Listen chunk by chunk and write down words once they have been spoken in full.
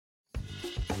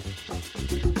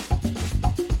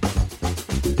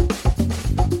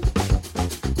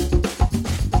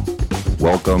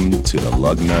Welcome to the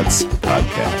Lugnuts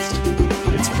Podcast.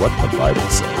 It's what the Bible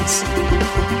says.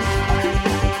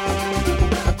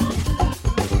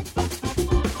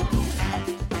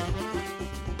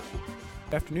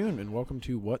 Afternoon, and welcome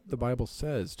to What the Bible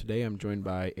Says. Today I'm joined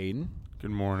by Aiden.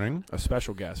 Good morning. A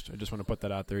special guest. I just want to put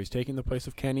that out there. He's taking the place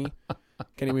of Kenny.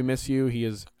 Kenny, we miss you. He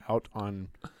is out on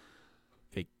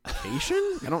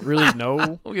vacation? I don't really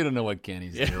know. We don't know what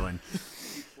Kenny's doing.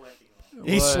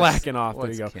 He's slacking off.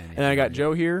 There you go. Kenny And then I got doing?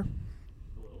 Joe here.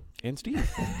 And Steve.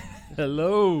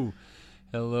 Hello.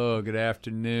 Good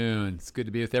afternoon. It's good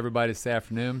to be with everybody this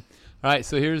afternoon. All right,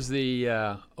 so here's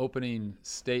the opening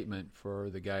statement for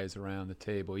the guys around the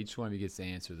table. Each one of you gets to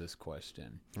answer this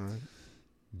question. All right.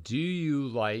 Do you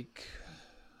like,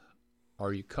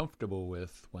 are you comfortable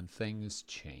with when things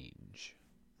change?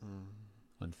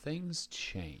 When things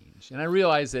change. And I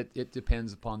realize that it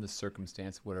depends upon the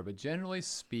circumstance, whatever, but generally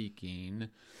speaking,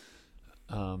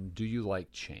 do you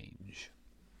like change?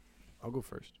 I'll go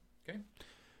first. Okay.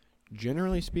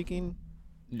 Generally speaking,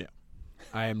 no.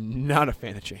 I am not a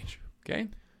fan of change. Okay.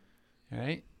 All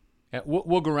right.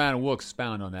 We'll go around and we'll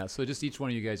expound on that. So just each one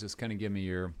of you guys just kind of give me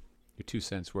your 2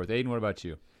 cents worth. Aiden, what about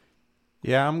you?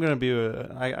 Yeah, I'm gonna be.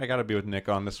 I gotta be with Nick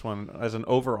on this one. As an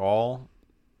overall,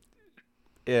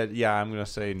 I'm gonna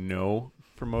say no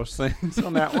for most things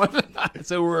on that one.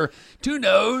 So we're 2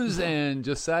 no's, and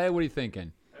Josiah, what are you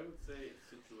thinking? I would say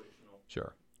it's situational.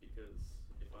 Sure. Because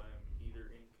if I'm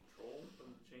either in control of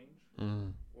the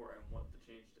change or I want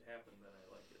the change to happen, then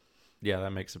I like it. Yeah,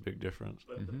 that makes a big difference.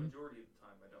 But the majority of the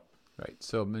time, I don't. Right.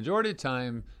 So majority of the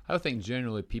time, I would think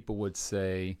generally people would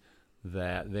say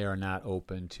that they are not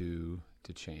open to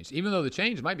change, even though the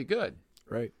change might be good.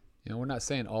 Right. You know, we're not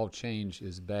saying all change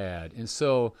is bad. And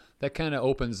so that kind of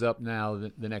opens up now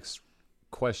the next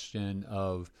question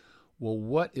of, well,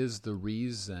 what is the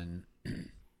reason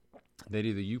that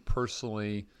either you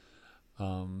personally,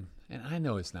 and I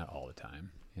know it's not all the time,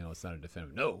 you know, it's not a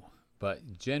definitive no, but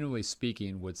generally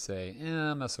speaking would say,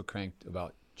 I'm not so cranked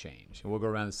about change. And we'll go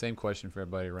around the same question for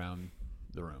everybody around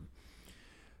the room.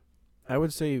 I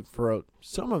would say for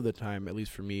some of the time, at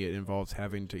least for me, it involves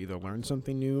having to either learn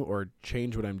something new or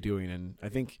change what I'm doing. And I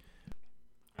think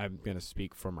I'm going to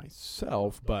speak for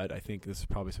myself, but I think this is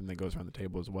probably something that goes around the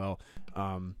table as well.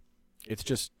 It's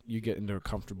just you get into a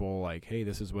comfortable, like, hey,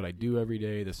 this is what I do every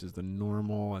day. This is the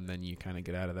normal. And then you kind of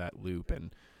get out of that loop,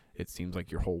 and it seems like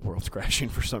your whole world's crashing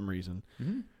for some reason.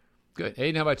 Mm-hmm. Good.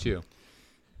 Aiden, how about you?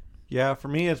 Yeah, for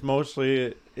me, it's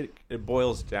mostly it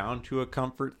boils down to a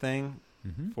comfort thing.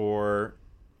 For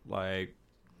like,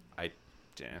 I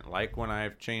didn't like when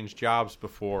I've changed jobs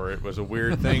before. It was a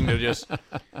weird thing to just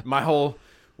my whole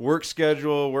work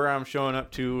schedule, where I'm showing up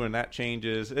to, and that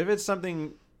changes. If it's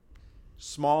something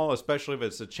small, especially if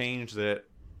it's a change that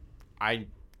I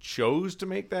chose to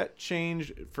make that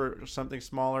change for something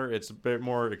smaller, it's a bit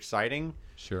more exciting.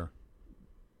 Sure.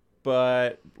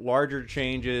 But larger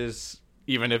changes,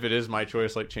 even if it is my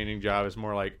choice, like changing job, is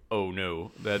more like, oh no,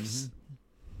 that's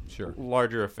Sure.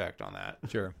 larger effect on that.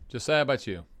 Sure. Josiah, how about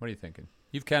you? What are you thinking?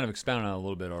 You've kind of expounded on it a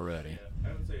little bit already. Yeah,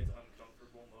 I would say it's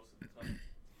uncomfortable most of the time.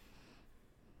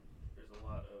 There's a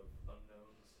lot of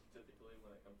unknowns typically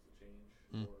when it comes to change,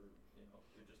 or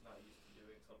you're just not used to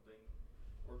doing something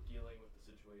or dealing with the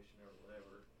situation or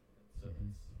whatever, and so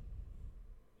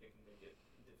it can make it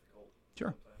difficult.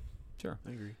 Sure. Sometimes. Sure.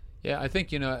 I agree. Yeah, I think,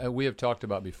 we have talked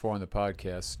about before on the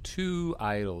podcast 2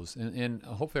 idols, and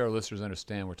hopefully our listeners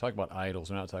understand we're talking about idols.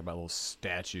 We're not talking about little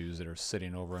statues that are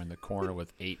sitting over in the corner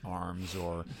with 8 arms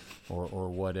or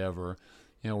whatever.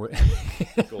 We're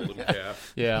Golden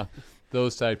calf. yeah,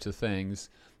 those types of things.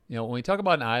 When we talk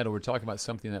about an idol, we're talking about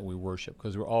something that we worship,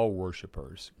 because we're all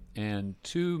worshipers. And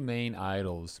 2 main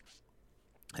idols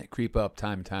that creep up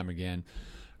time and time again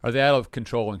are the idol of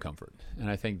control and comfort.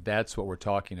 And I think that's what we're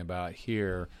talking about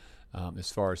here.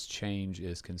 As far as change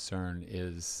is concerned,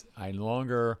 is I no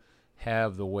longer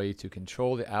have the way to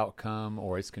control the outcome,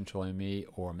 or it's controlling me,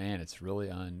 or man, it's really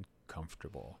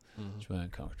uncomfortable. It's really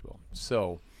uncomfortable.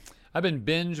 So I've been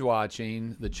binge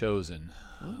watching The Chosen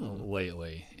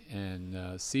lately,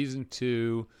 and season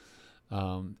 2,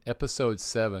 episode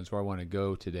 7 is where I want to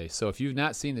go today. So if you've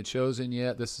not seen The Chosen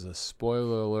yet, this is a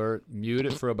spoiler alert. Mute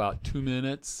it for about 2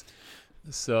 minutes.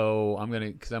 So I'm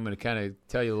gonna kind of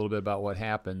tell you a little bit about what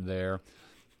happened there,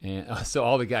 and so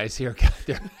all the guys here got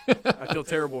there. I feel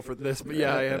terrible for this, but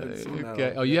yeah, I haven't seen that.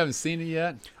 Okay. Oh, you haven't seen it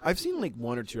yet? I've seen like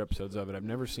 1 or 2 episodes of it. I've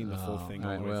never seen the full thing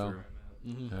all the way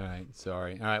through. All right.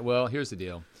 Sorry. All right. Well, here's the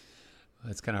deal.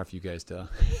 It's kind of hard for you guys to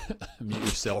mute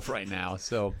yourself right now.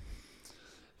 So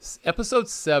Episode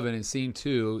 7 in scene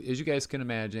 2, as you guys can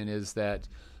imagine, is that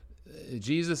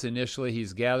Jesus initially,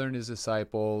 he's gathering his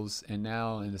disciples, and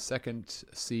now in the second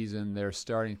season, they're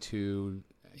starting to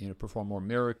perform more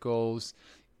miracles,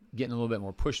 getting a little bit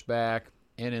more pushback.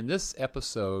 And in this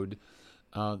episode,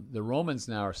 the Romans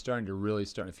now are starting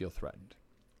to feel threatened.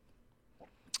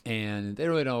 And they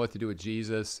really don't know what to do with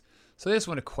Jesus, so they just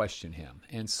want to question him.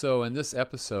 And so in this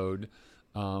episode,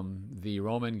 the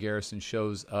Roman garrison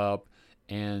shows up,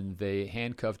 and they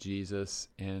handcuff Jesus,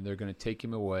 and they're going to take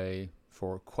him away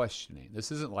for questioning.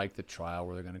 This isn't like the trial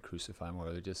where they're going to crucify him,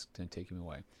 where they're just going to take him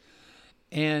away.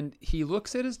 And he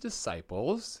looks at his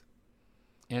disciples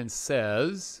and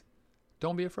says,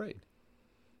 don't be afraid.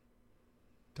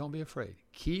 Don't be afraid.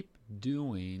 Keep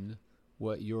doing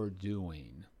what you're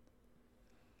doing.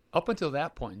 Up until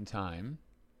that point in time,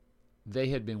 they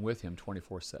had been with him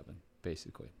 24/7,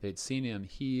 basically. They'd seen him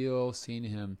heal, seen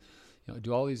him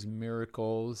do all these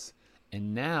miracles.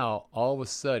 And now, all of a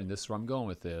sudden, this is where I'm going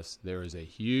with this, there is a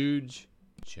huge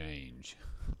change.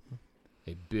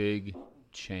 A big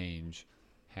change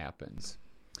happens.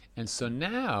 And so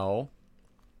now,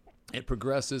 it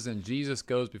progresses, and Jesus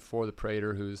goes before the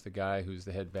praetor, who's the guy who's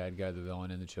the head bad guy, the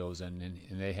villain, and the chosen,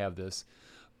 and they have this.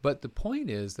 But the point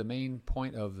is, the main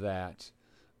point of that,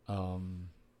 the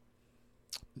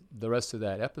rest of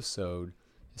that episode,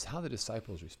 is how the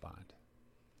disciples respond.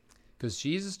 Because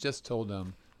Jesus just told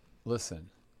them, listen,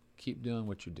 keep doing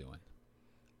what you're doing.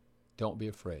 Don't be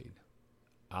afraid.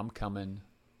 I'm coming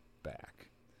back.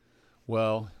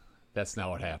 Well, that's not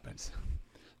what happens.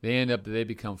 They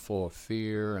become full of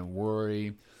fear and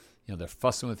worry. They're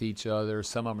fussing with each other.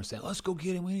 Some of them are saying, let's go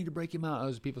get him. We need to break him out.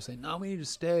 Other people say, no, we need to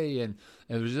stay. And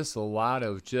there's just a lot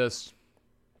of just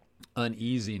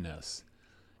uneasiness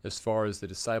as far as the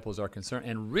disciples are concerned.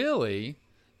 And really,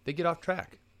 they get off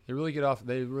track. They really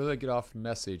get off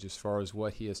message as far as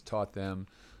what he has taught them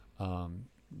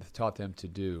to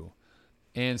do.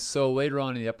 And so later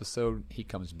on in the episode, he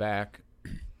comes back,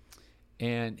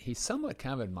 and he somewhat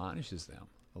kind of admonishes them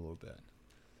a little bit.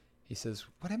 He says,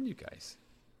 what happened to you guys?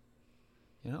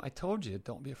 I told you,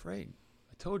 don't be afraid.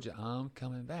 I told you, I'm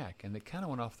coming back. And they kind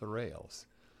of went off the rails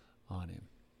on him.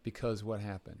 Because what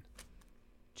happened?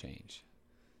 Change.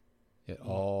 It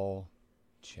all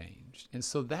changed. And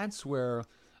so that's where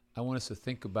I want us to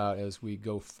think about as we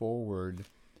go forward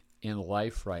in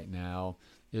life right now.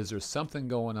 Is there something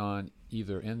going on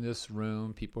either in this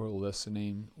room, people who are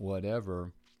listening,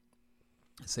 whatever,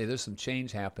 say there's some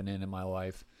change happening in my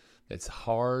life that's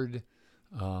hard.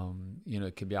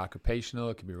 It could be occupational,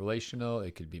 it could be relational,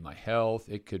 it could be my health,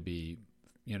 it could be,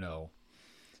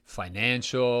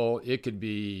 financial, it could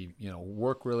be,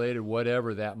 work related,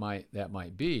 whatever that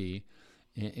might be,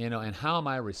 and how am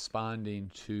I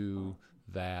responding to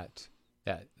that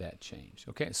change?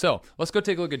 Okay, so let's go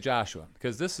take a look at Joshua,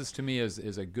 because this is to me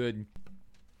is a good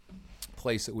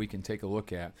place that we can take a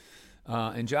look at.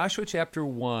 In Joshua chapter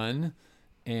 1,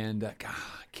 and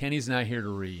Kenny's not here to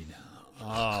read.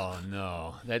 Oh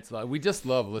no, we just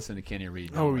love listening to Kenny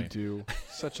read. Oh, we do.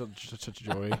 Such a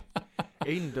joy.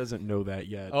 Aiden doesn't know that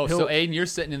yet. Oh, so Aiden, you're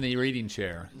sitting in the reading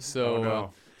chair.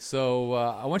 So,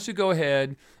 I want you to go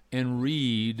ahead and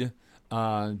read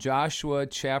Joshua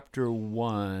chapter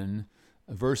 1,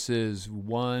 verses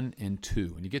 1 and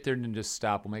 2. When you get there, and just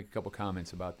stop. We'll make a couple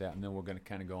comments about that, and then we're going to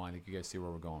kind of go on. I think you guys see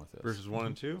where we're going with this. Verses 1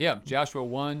 and 2? Yeah, Joshua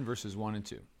 1, verses 1 and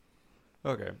 2.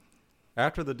 Okay.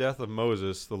 After the death of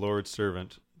Moses, the Lord's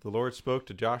servant, the Lord spoke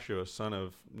to Joshua, son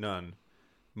of Nun,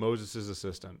 Moses'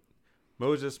 assistant.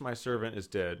 Moses, my servant, is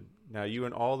dead. Now you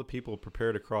and all the people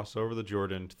prepare to cross over the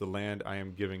Jordan to the land I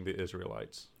am giving the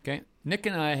Israelites. Okay. Nick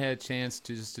and I had a chance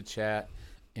to chat,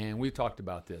 and we've talked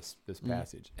about this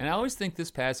passage. And I always think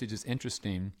this passage is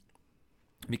interesting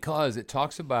because it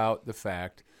talks about the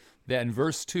fact that in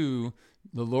verse 2,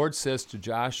 the Lord says to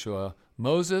Joshua,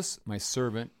 Moses, my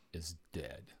servant, is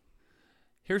dead.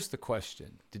 Here's the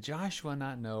question. Did Joshua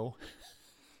not know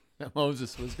that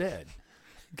Moses was dead?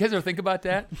 You guys ever think about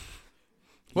that?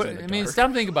 Stop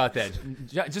and think about that.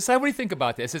 Just what do you think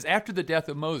about that? It says, after the death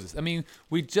of Moses. I mean,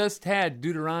 we just had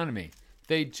Deuteronomy.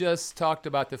 They just talked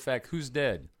about the fact, who's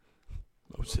dead?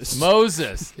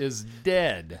 Moses is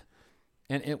dead.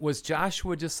 And it was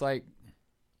Joshua just like,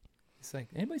 he's like,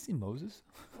 anybody seen Moses?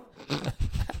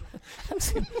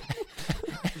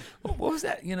 What was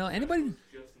that? Anybody?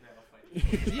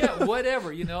 Yeah,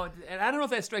 whatever, and I don't know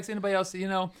if that strikes anybody else,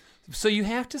 So you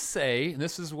have to say, and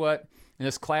this is what, in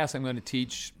this class I'm going to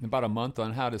teach in about a month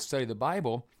on how to study the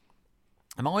Bible,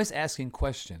 I'm always asking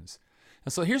questions.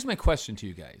 And so here's my question to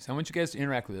you guys. I want you guys to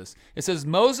interact with this. It says,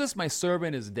 Moses, my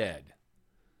servant, is dead.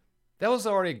 That was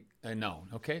already known,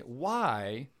 okay?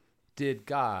 Why did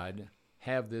God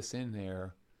have this in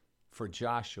there for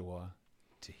Joshua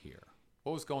to hear?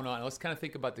 What was going on? Let's kind of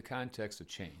think about the context of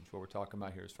change, what we're talking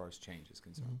about here as far as change is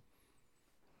concerned.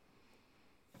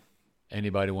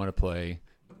 Anybody want to play?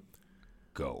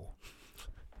 Go.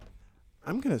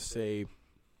 I'm going to say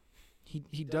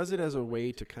he does it as a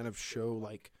way to kind of show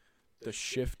like the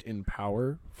shift in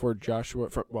power for Joshua,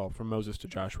 from Moses to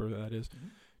Joshua, that is,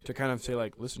 to kind of say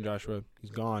like, listen, Joshua,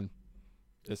 he's gone.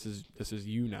 This is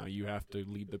you now. You have to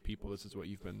lead the people. This is what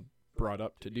you've been brought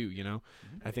up to do, you know?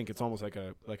 I think it's almost like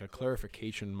a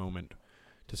clarification moment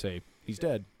to say, he's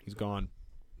dead, he's gone,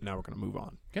 now we're going to move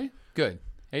on. Okay, good.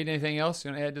 Hey, anything else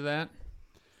you want to add to that?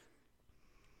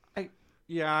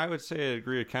 I would say I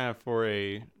agree. Kind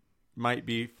of might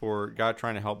be for God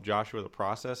trying to help Joshua with the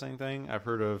processing thing. I've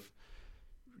heard of,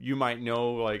 you might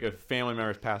know like a family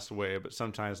member's passed away, but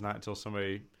sometimes not until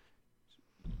somebody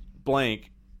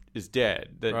blank is dead.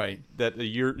 That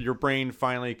your brain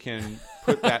finally can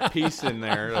put that piece in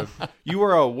there. You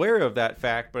are aware of that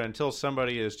fact, but until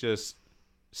somebody has just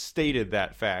stated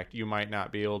that fact, you might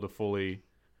not be able to fully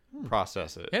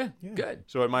process it. Yeah, good.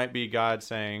 So it might be God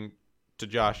saying to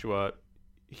Joshua,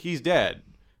 he's dead.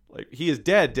 Like, he is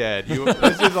dead.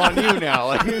 This is on you now.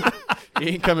 Like, He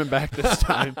ain't coming back this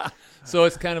time. So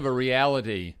it's kind of a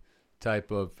reality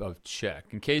type of check.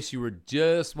 In case you were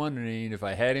just wondering if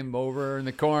I had him over in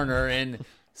the corner and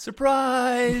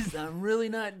surprise, I'm really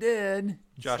not dead.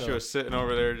 Joshua's sitting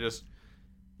over there just,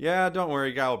 don't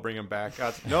worry, God will bring him back.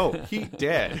 No, he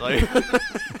dead. Like,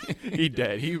 He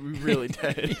dead. He really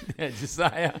dead.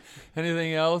 Josiah,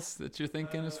 anything else that you're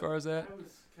thinking as far as that? I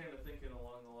was kind of thinking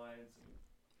along the lines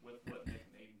with what Nick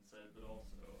and Aiden said, but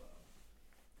also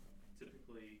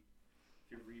typically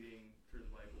if you're reading through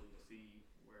the Bible, you'll see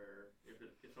where if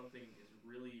something is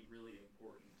really, really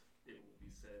important, it will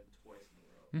be said twice in a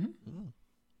row.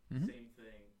 Same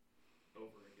thing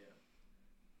over again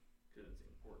because it's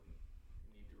important.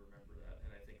 You need to remember that,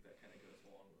 and I think that kind of goes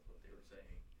along with what they were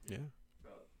saying. Yeah.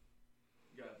 About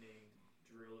God needing to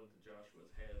drill into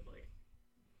Joshua's head, like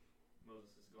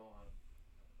Moses is gone.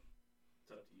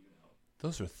 It's up to you now.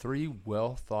 Those are three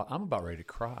well thought. I'm about ready to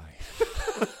cry.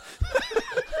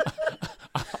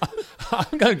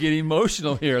 I'm going to get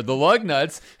emotional here. The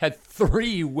Lugnuts had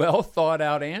three well thought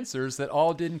out answers that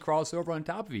all didn't cross over on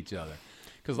top of each other.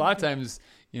 Because a lot of times,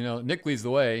 Nick leads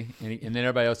the way, and then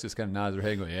everybody else just kind of nods their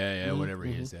head, going, whatever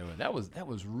he is. That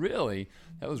was really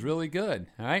good.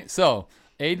 All right, so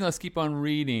Aiden, let's keep on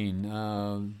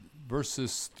reading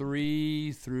verses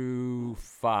 3 through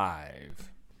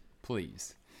 5,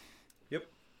 please. Yep.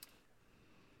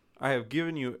 I have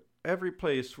given you every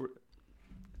place where.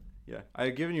 I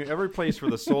have given you every place where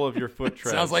the sole of your foot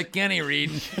treads. Sounds like Kenny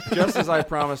reading. Just as I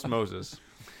promised Moses.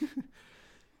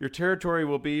 Your territory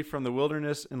will be from the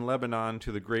wilderness in Lebanon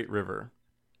to the great river,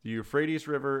 the Euphrates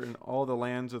River and all the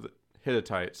lands of the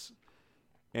Hittites,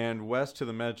 and west to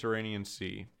the Mediterranean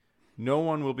Sea. No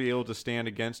one will be able to stand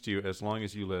against you as long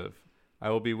as you live. I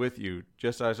will be with you,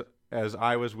 just as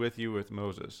I was with you with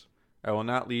Moses. I will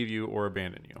not leave you or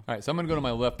abandon you. All right, so I'm going to go to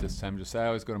my left this time. Just I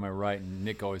always go to my right, and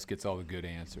Nick always gets all the good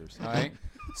answers. All right?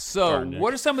 So Sorry,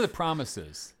 what are some of the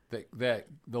promises that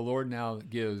the Lord now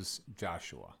gives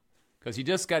Joshua? Because he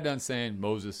just got done saying,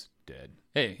 Moses dead.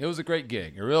 Hey, it was a great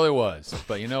gig. It really was.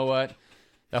 But you know what?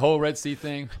 The whole Red Sea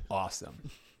thing, awesome.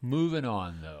 Moving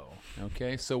on, though.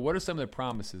 Okay, so what are some of the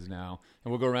promises now?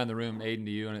 And we'll go around the room, Aiden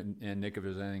to you, and Nick, if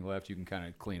there's anything left, you can kind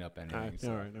of clean up anything. All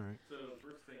right. So the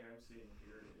first thing I'm seeing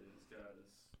here is God is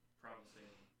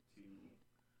promising to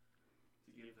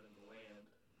give them the land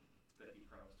that he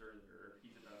promised earlier.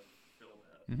 He's about to fulfill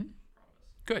that promise.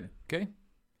 Good. Okay.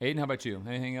 Aiden, how about you?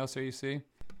 Anything else there you see?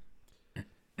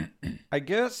 I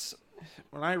guess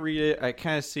when I read it, I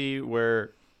kind of see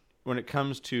where, when it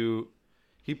comes to,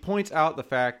 he points out the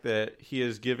fact that he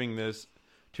is giving this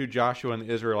to Joshua and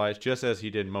the Israelites just as he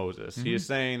did Moses. He is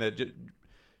saying that,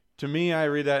 to me, I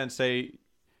read that and say,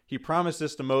 he promised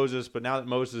this to Moses, but now that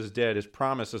Moses is dead, his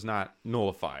promise is not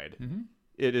nullified.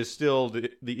 It is still,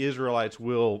 the Israelites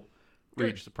will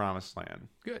reach the promised land.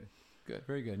 Good.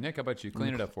 Very good. Nick, how about you?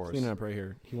 Clean it up for us. Clean it up right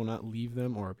here. He will not leave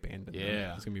them or abandon them.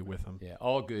 Yeah. He's going to be with them. Yeah,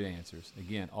 all good answers.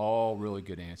 Again, all really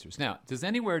good answers. Now, does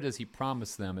he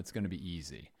promise them it's going to be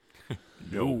easy?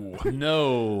 No.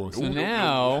 So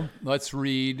now, let's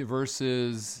read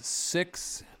verses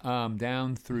 6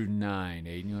 down through 9.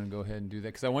 Aiden, you want to go ahead and do that?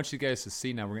 Because I want you guys to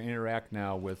see now, we're going to interact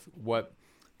now with what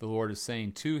the Lord is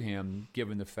saying to him,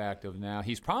 given the fact of now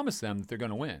he's promised them that they're going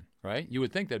to win, right? You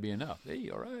would think that'd be enough. Hey,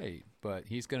 all right. But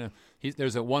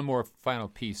there's one more final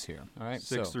piece here, all right?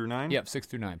 6 through 9? Yep, 6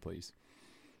 through 9, please.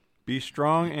 Be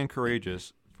strong and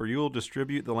courageous, for you will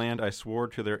distribute the land I swore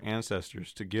to their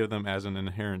ancestors to give them as an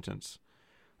inheritance.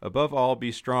 Above all,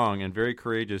 be strong and very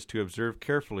courageous to observe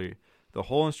carefully the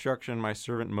whole instruction my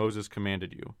servant Moses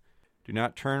commanded you. Do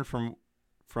not turn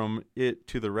from it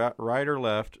to the right or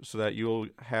left, so that you will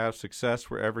have success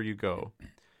wherever you go.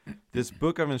 This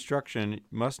book of instruction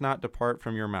must not depart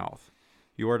from your mouth.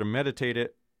 You are to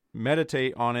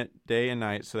meditate on it day and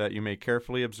night, so that you may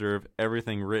carefully observe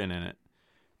everything written in it.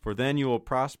 For then you will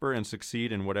prosper and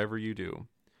succeed in whatever you do.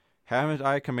 Haven't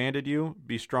I commanded you?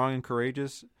 Be strong and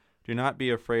courageous. Do not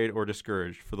be afraid or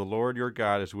discouraged, for the Lord your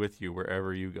God is with you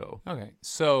wherever you go. Okay,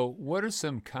 so what are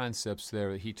some concepts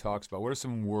there that he talks about? What are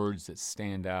some words that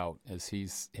stand out as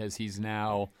he's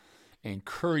now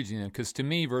encouraging them? Because to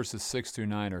me, verses 6 through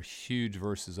 9 are huge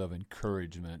verses of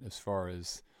encouragement as far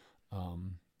as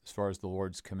the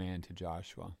Lord's command to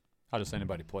Joshua. I'll just let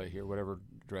anybody play here, whatever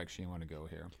direction you want to go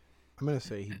here. I'm going to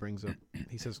say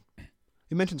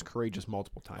he mentions courageous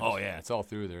multiple times. Oh yeah, it's all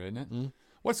through there, isn't it? Mm-hmm.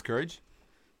 What's courage?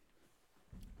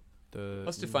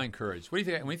 Let's define courage. What do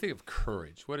you think when you think of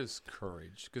courage? What is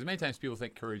courage? Because many times people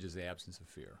think courage is the absence of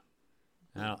fear.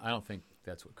 I don't think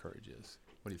that's what courage is.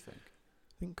 What do you think?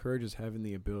 I think courage is having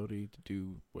the ability to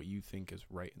do what you think is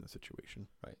right in the situation.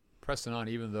 Right. Pressing on,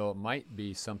 even though it might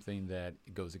be something that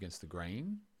goes against the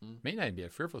grain. May not be a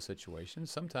fearful situation.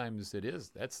 Sometimes it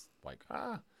is. That's like,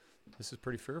 this is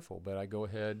pretty fearful, but I go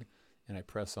ahead and I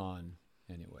press on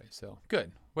anyway. So,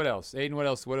 good. What else? Aiden, what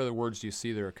else? What other words do you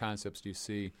see there or concepts do you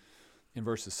see in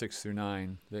verses 6 through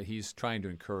 9 that he's trying to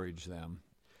encourage them?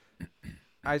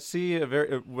 I see a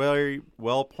very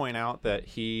well point out that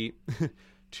he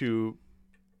to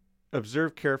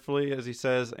observe carefully, as he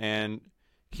says, and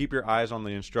keep your eyes on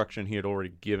the instruction he had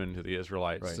already given to the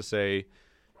Israelites, right. To say,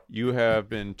 you have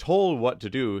been told what to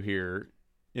do here,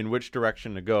 in which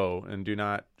direction to go, and do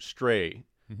not stray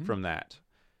from that.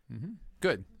 Mm-hmm.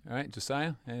 Good. All right,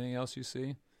 Josiah, anything else you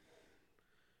see?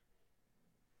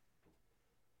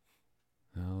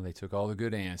 Oh, they took all the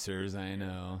good answers, I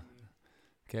know.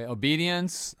 Okay,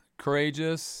 obedience,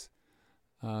 courageous,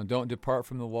 don't depart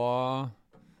from the law.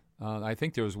 I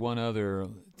think there was one other,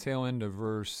 tail end of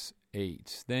verse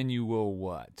 8. Then you will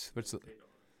what? What's that?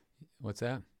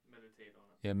 Meditate on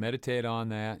it. Yeah, meditate on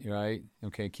that, right?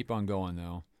 Okay, keep on going,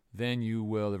 though. Then you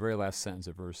will, the very last sentence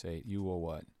of verse 8, you will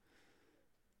what?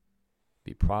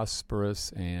 Be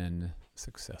prosperous and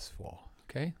successful.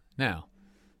 Okay? Now,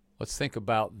 let's think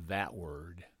about that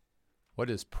word. What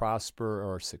does prosper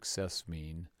or success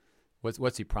mean?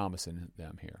 What's he promising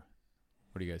them here?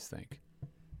 What do you guys think?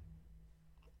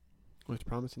 Well, it's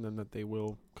promising them that they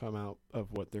will come out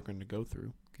of what they're going to go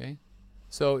through. Okay.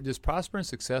 So does prosper and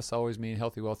success always mean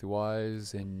healthy, wealthy,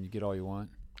 wise, and you get all you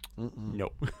want?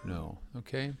 Nope. No.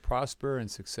 Okay. Prosper and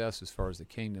success as far as the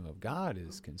kingdom of God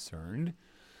is concerned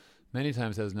many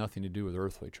times has nothing to do with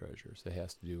earthly treasures. It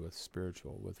has to do with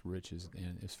spiritual, with riches,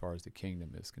 and as far as the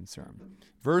kingdom is concerned.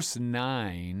 Verse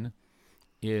 9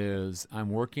 is, I'm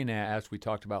working at, as we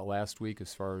talked about last week,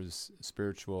 as far as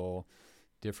spiritual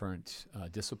different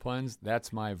disciplines.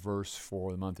 That's my verse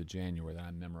for the month of January that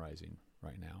I'm memorizing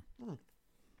right now.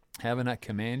 Haven't I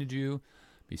commanded you?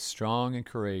 Be strong and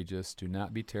courageous. Do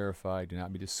not be terrified. Do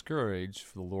not be discouraged,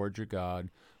 for the Lord your God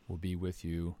will be with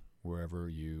you wherever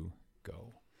you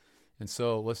go. And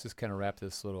so let's just kind of wrap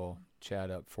this little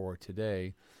chat up for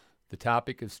today. The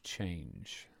topic is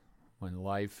change. When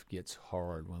life gets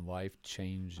hard, when life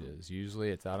changes. Usually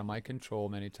it's out of my control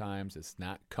many times. It's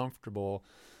not comfortable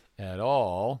at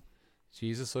all.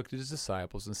 Jesus looked at his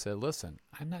disciples and said, listen,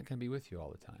 I'm not going to be with you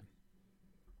all the time.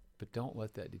 But don't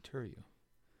let that deter you.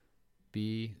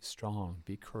 Be strong.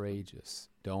 Be courageous.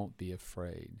 Don't be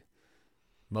afraid.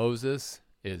 Moses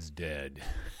is dead.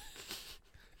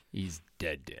 He's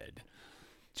dead.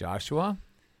 Joshua,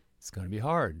 it's going to be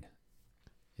hard.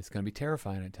 It's going to be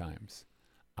terrifying at times.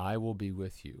 I will be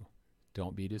with you.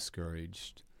 Don't be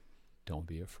discouraged. Don't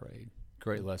be afraid.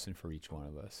 Great lesson for each one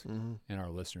of us and our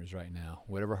listeners right now.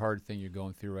 Whatever hard thing you're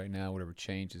going through right now, whatever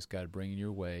change is God bringing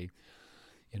your way,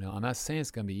 I'm not saying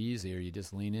it's going to be easy or you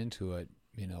just lean into it,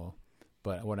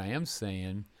 but what I am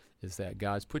saying is that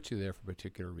God's put you there for a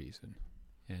particular reason.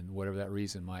 And whatever that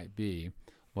reason might be,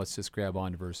 let's just grab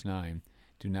on to verse 9.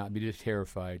 Do not be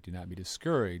terrified. Do not be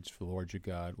discouraged, for the Lord your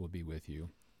God will be with you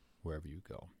wherever you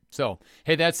go. So,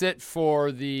 hey, that's it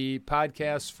for the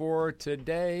podcast for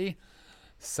today.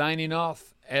 Signing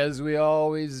off, as we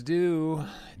always do.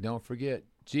 Don't forget,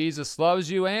 Jesus loves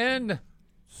you, and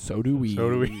so do we. So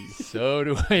do we. So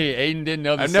do we. Aiden didn't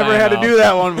know the I've never had to do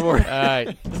that one before. All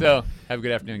right. So, have a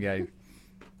good afternoon, guys.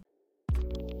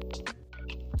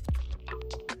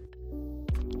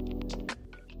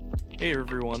 Hey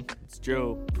everyone, it's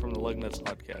Joe from the Lug Nuts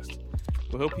Podcast.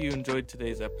 We hope you enjoyed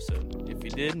today's episode. If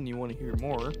you did and you want to hear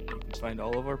more, you can find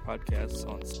all of our podcasts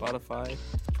on Spotify,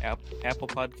 Apple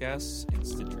Podcasts, and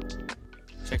Stitcher.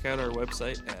 Check out our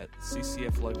website at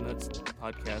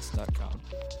ccflugnutspodcast.com.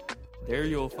 There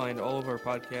you'll find all of our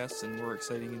podcasts and more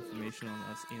exciting information on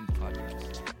us and the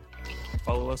podcast.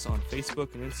 Follow us on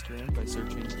Facebook and Instagram by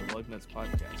searching the Lug Nuts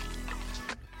Podcast.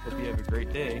 Hope you have a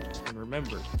great day, and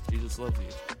remember, Jesus loves you,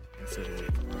 and so do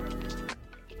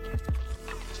we.